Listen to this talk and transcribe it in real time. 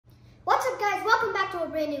What's up guys, welcome back to a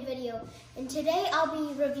brand new video. And today I'll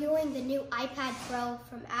be reviewing the new iPad Pro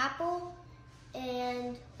from Apple.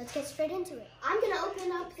 And let's get straight into it. I'm gonna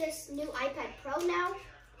open up this new iPad Pro now.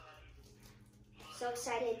 So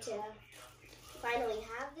excited to finally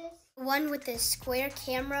have this. The one with the square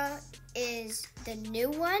camera is the new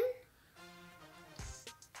one.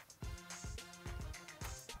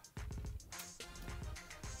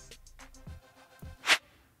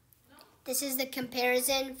 This is the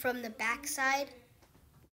comparison from the back side.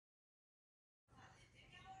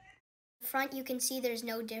 Front, you can see there's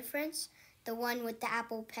no difference. The one with the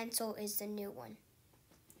Apple Pencil is the new one.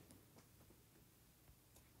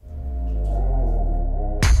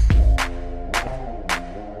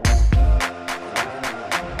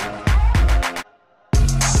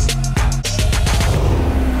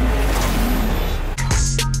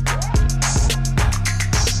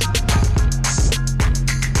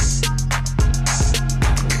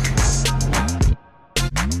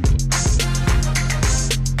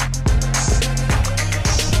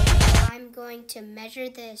 To measure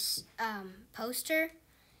this poster,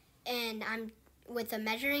 and I'm with a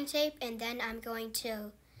measuring tape, and then I'm going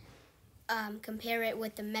to compare it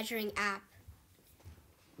with the measuring app.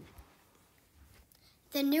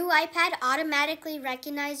 The new iPad automatically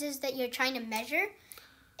recognizes that you're trying to measure,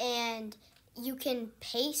 and you can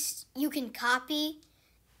copy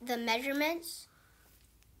the measurements.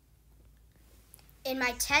 In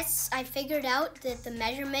my tests, I figured out that the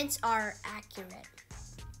measurements are accurate.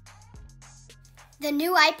 The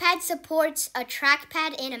new iPad supports a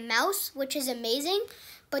trackpad and a mouse, which is amazing,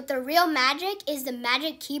 but the real magic is the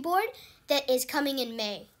Magic Keyboard that is coming in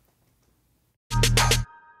May.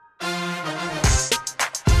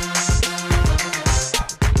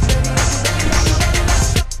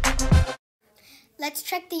 Let's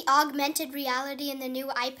check the augmented reality in the new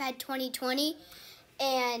iPad 2020,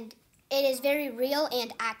 and it is very real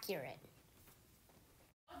and accurate.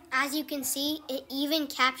 As you can see, it even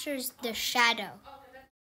captures the shadow.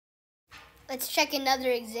 Let's check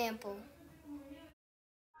another example.